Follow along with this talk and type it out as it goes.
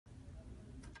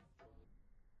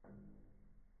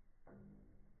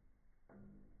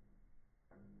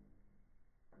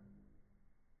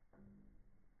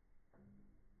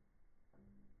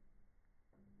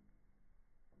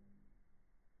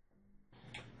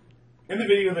In the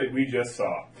video that we just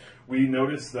saw, we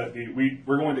noticed that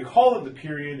we're going to call that the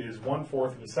period is 1/4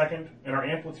 of a second, and our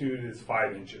amplitude is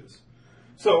 5 inches.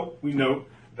 So we note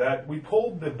that we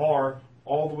pulled the bar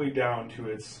all the way down to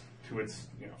its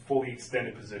fully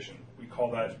extended position. We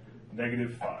call that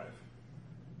 -5.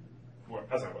 Or,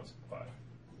 as I was, 5.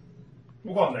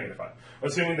 We'll call it -5.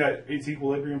 Assuming that its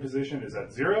equilibrium position is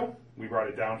at 0, we brought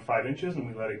it down 5 inches and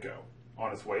we let it go.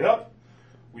 On its way up,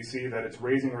 we see that it's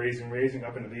raising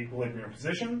up into the equilibrium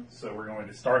position. So we're going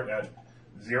to start at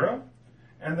 0,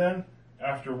 and then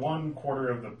after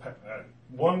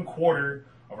 1/4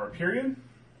 of our period,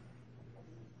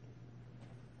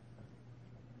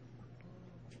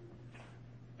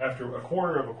 after a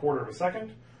quarter of a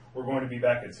second, we're going to be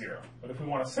back at 0. But if we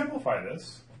want to simplify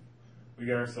this, we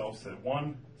get ourselves to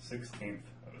 1/16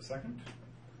 of a second.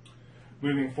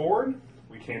 Moving forward,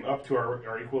 we came up to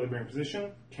our equilibrium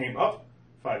position, came up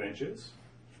 5 inches.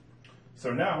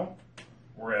 So now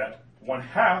we're at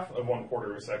 1/2 of 1/4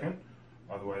 of a second,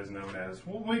 otherwise known as,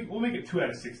 we'll make it 2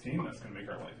 out of 16, that's going to make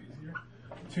our life easier.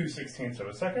 2/16 of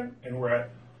a second, and we're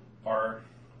at our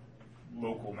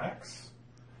local max,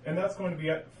 and that's going to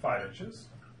be at 5 inches.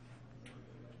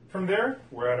 From there,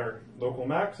 we're at our local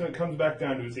max, and it comes back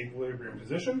down to its equilibrium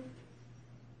position,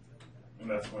 and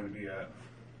that's going to be at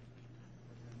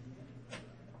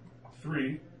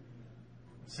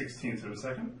 3/16 of a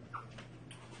second.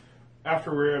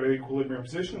 After we're at an equilibrium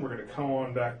position, we're going to come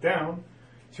on back down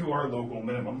to our local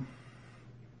minimum,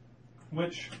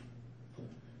 which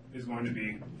is going to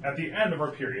be at the end of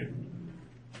our period,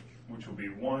 which will be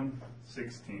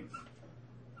 1/16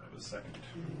 of a second.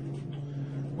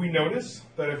 We notice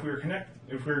that if we're going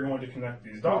to connect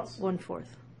these dots, 1/4.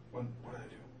 What did I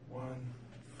do?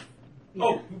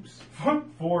 Oh, oops.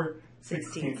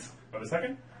 1/4/16 of a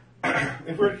second.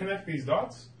 If we're to connect these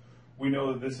dots, we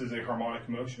know that this is a harmonic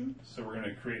motion, so we're going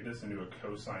to create this into a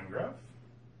cosine graph,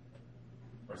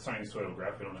 or sinusoidal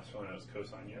graph. We don't necessarily know it's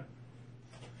cosine yet.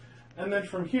 And then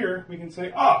from here, we can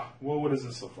say, well, what does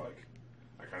this look like?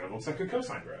 That kind of looks like a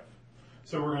cosine graph.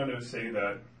 So we're going to say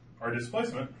that our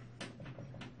displacement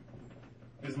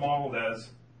is modeled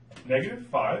as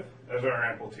 -5 as our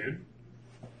amplitude,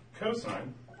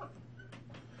 cosine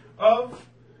of,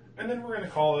 and then we're going to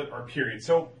call it our period.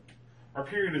 So our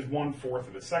period is 1/4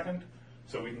 of a second,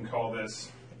 so we can call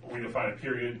this, we define a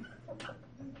period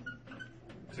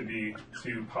to be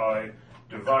 2 pi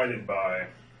divided by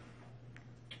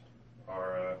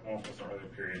our, we'll start with the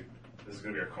period. This is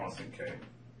going to be our constant K.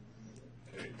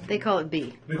 They call it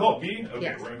B. They call it B? Okay,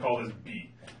 yes. We're going to call this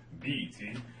B.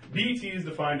 BT. BT is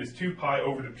defined as 2 pi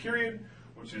over the period,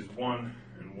 which is 1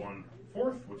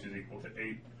 1/4, which is equal to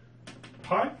 8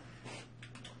 pi.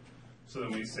 So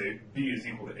then we say B is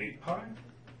equal to 8 pi.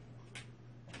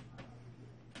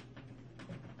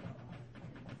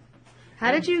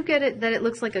 How did you get it that it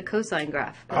looks like a cosine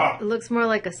graph? It looks more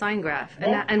like a sine graph.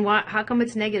 Well, and why, how come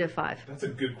it's -5? That's a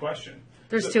good question.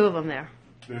 There's 2 of them there.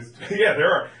 Yeah,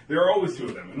 there are. There are always 2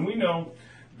 of them, and we know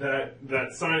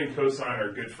that sine and cosine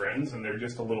are good friends, and they're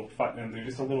just a little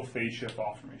phase shift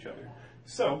off from each other.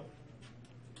 So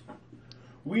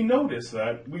we notice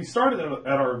that we started at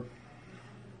our,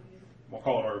 we'll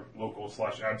call it our local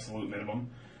 / absolute minimum.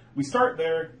 We start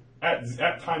there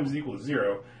at times equal to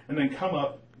 0, and then come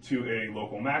up to a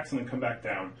local max, and then come back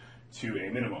down to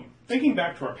a minimum. Thinking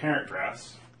back to our parent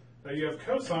graphs, that you have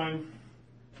cosine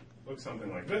looks something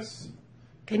like this.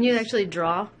 Can you actually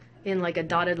draw in like a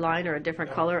dotted line or a different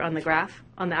color on the graph,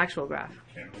 on the actual graph?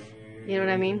 Can we? You know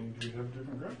what I mean? Do you have a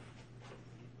different graph?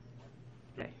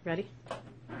 Okay, ready?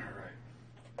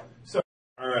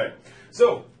 All right.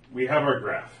 So we have our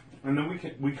graph, and then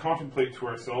we contemplate to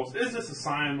ourselves: is this a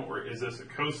sine, or is this a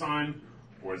cosine,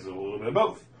 or is it a little bit of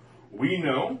both? We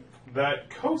know that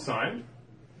cosine,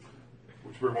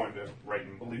 which we're going to write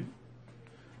in blue,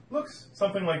 looks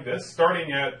something like this.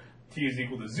 Starting at t is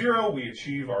equal to 0, we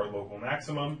achieve our local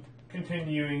maximum.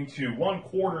 Continuing to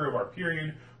 1/4 of our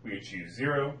period, we achieve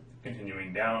 0.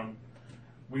 Continuing down,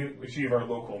 we achieve our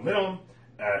local minimum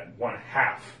at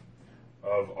 1/2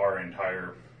 of our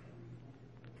entire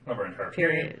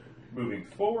period. Moving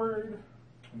forward,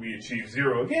 we achieve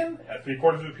 0 again at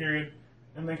 3/4 of the period,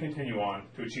 and then continue on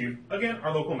to achieve, again,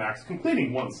 our local max,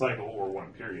 completing 1 cycle or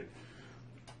 1 period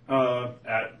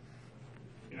at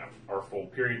our full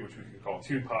period, which we could call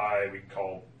 2 pi, we could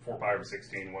call 4 pi over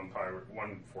 16, 1 pi over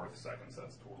 1/4 seconds.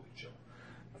 That's totally chill.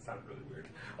 That sounded really weird.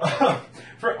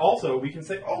 Also, we can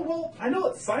say, oh, well, I know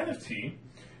that sine of t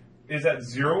is at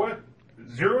 0 at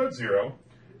 0,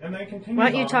 and then continues Why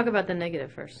don't you on. talk about the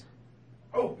negative first?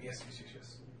 Oh, yes. That's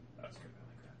good. I like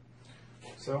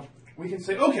that. So we can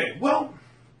say, okay, well,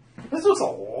 this looks a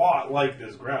lot like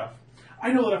this graph.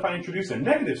 I know that if I introduce a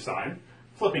negative sign,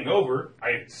 flipping over,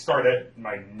 I start at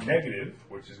my negative,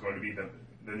 which is going to be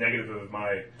the negative of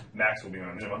my max will be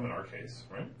my minimum in our case,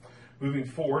 right? Moving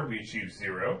forward, we achieve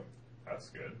 0. That's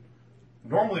good.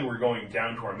 Normally, we're going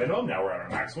down to our minimum. Now we're at our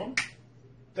maximum.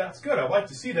 That's good. I like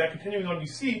to see that. Continuing on, you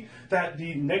see that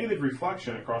the negative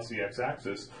reflection across the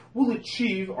x-axis will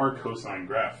achieve our cosine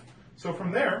graph. So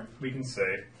from there, we can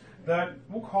say that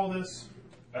we'll call this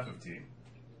f of t.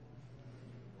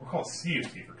 We'll call it c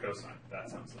of t for cosine. That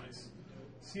sounds nice.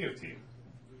 C of t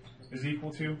is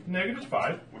equal to negative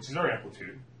 5, which is our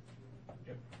amplitude.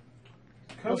 Yep.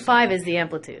 Well, 5 is the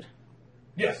amplitude.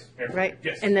 Yes. Amplitude. Right?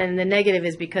 Yes. And then the negative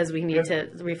is because we need to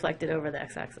reflect it over the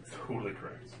x-axis. Totally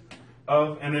correct.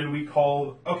 And then we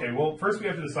call, okay, well, first we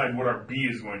have to decide what our b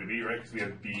is going to be, right? Because we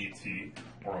have bt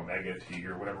or omega t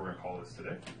or whatever we're going to call this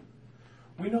today.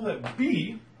 We know that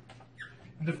b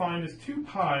is defined as 2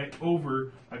 pi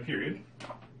over a period,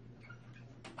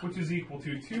 which is equal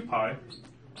to 2 pi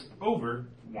over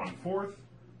 1/4. Well,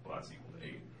 that's equal to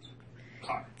 8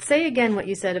 pi. Say again what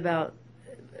you said about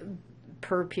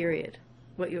per period,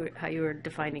 how you were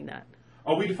defining that.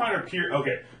 Oh, we define our period.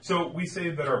 Okay, so we say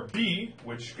that our b,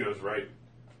 which goes right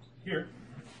here,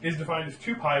 is defined as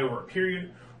 2 pi over a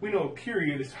period. We know a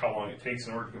period is how long it takes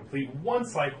in order to complete one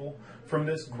cycle.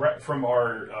 From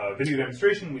our video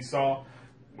demonstration, we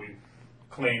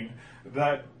claimed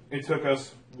that it took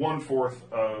us 1/4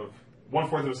 of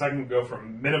a second to go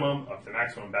from minimum up to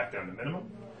maximum back down to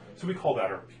minimum. So we call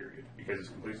that our period because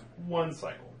it completes one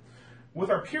cycle. With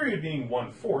our period being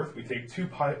 1/4, we take 2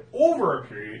 pi over our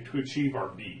period to achieve our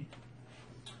b.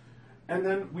 And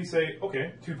then we say,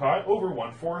 okay, 2 pi over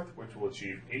 1/4, which will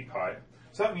achieve 8 pi.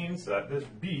 So that means that this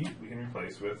b we can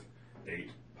replace with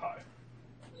 8 pi.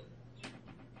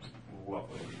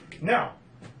 Lovely. Now,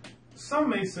 some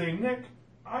may say, Nick,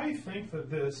 I think that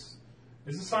this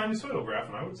is a sinusoidal graph,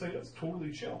 and I would say that's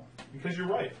totally chill, because you're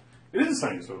right. It is a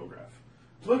sinusoidal graph.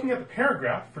 Looking at the parent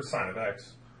graph for sine of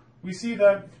x, we see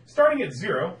that starting at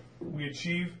 0, we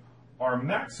achieve our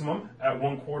maximum at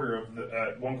 1/4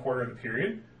 of the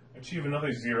period, achieve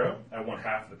another 0 at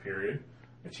 1/2 of the period,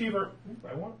 achieve our,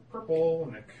 I want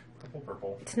purple, Nick,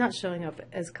 purple. It's not showing up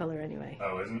as color anyway.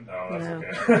 Oh, isn't? Oh,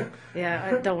 that's No. okay.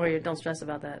 Yeah, don't worry, don't stress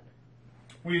about that.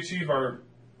 We achieve our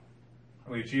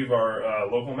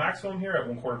local maximum here at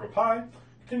 1/4 of a pi.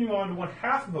 Continuing on to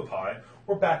 1/2 of a pi,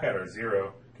 we're back at our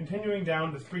 0. Continuing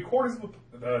down to 3/4 of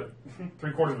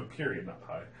a period, not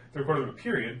pi. 3/4 of a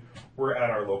period, we're at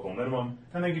our local minimum,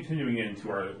 and then continuing into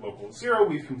our local 0,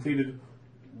 we've completed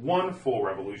one full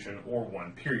revolution or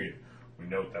one period. We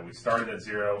note that we started at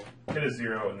 0, hit a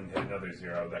 0, and then hit another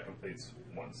 0. That completes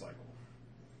one cycle.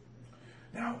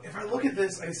 Now, if I look at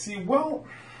this, I see, well,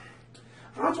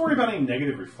 I don't have to worry about any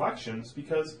negative reflections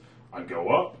because I go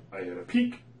up, I hit a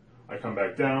peak, I come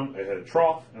back down, I hit a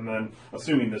trough, and then,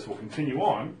 assuming this will continue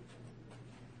on,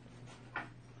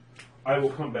 I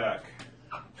will come back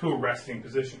to a resting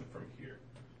position from here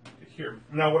to here.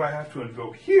 Now, what I have to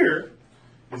invoke here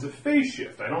is a phase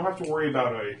shift. I don't have to worry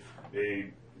about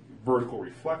a vertical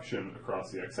reflection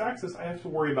across the x-axis. I have to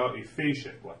worry about a phase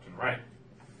shift left and right.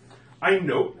 I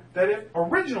note that if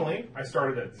originally I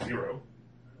started at 0,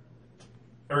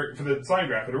 or for the sine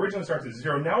graph, it originally starts at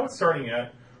 0. Now it's starting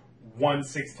at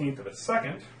 1/16 of a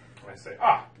second. I say,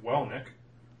 well, Nick,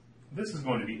 this is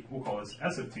going to be, we'll call this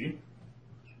S of t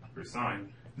for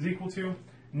sine, is equal to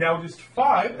now just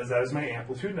 5, as that is my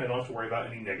amplitude, and I don't have to worry about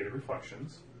any negative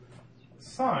reflections,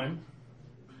 sine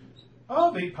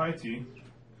of 8 pi t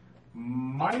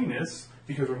minus,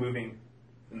 because we're moving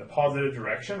in the positive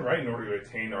direction, right? In order to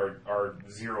attain our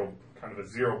 0, kind of a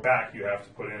 0 back, you have to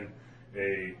put in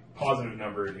a positive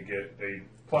number to get a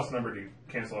plus number to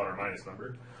cancel out our minus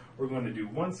number. We're going to do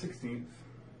 1/16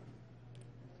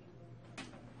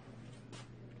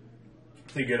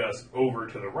 to get us over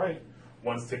to the right,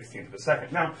 1/16 of a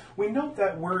second. Now, we note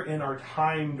that we're in our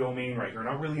time domain right here,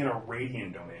 not really in our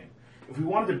radian domain. If we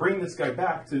wanted to bring this guy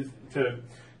back to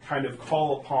kind of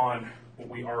call upon what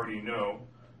we already know,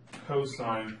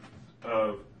 cosine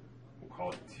of, we'll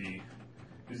call it t,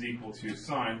 is equal to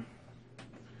sine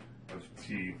of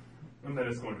t, and then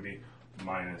it's going to be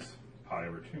minus pi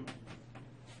over 2.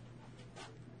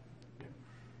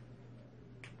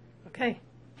 Okay.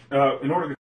 In order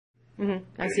to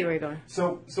I see where you're going.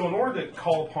 So in order to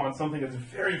call upon something that's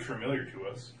very familiar to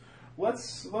us,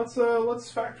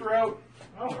 let's factor out,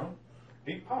 I don't know,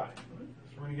 8 pi. Right?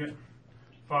 So we're going to get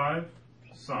 5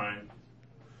 sine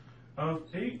of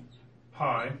 8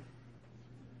 pi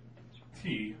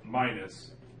t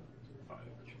minus 5.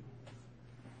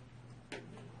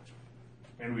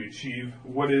 And we achieve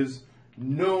what is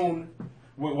known,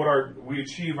 we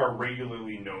achieve our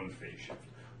regularly known phase shift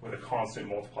with a constant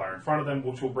multiplier in front of them,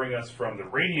 which will bring us from the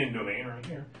radian domain right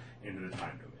here into the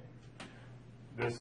time domain.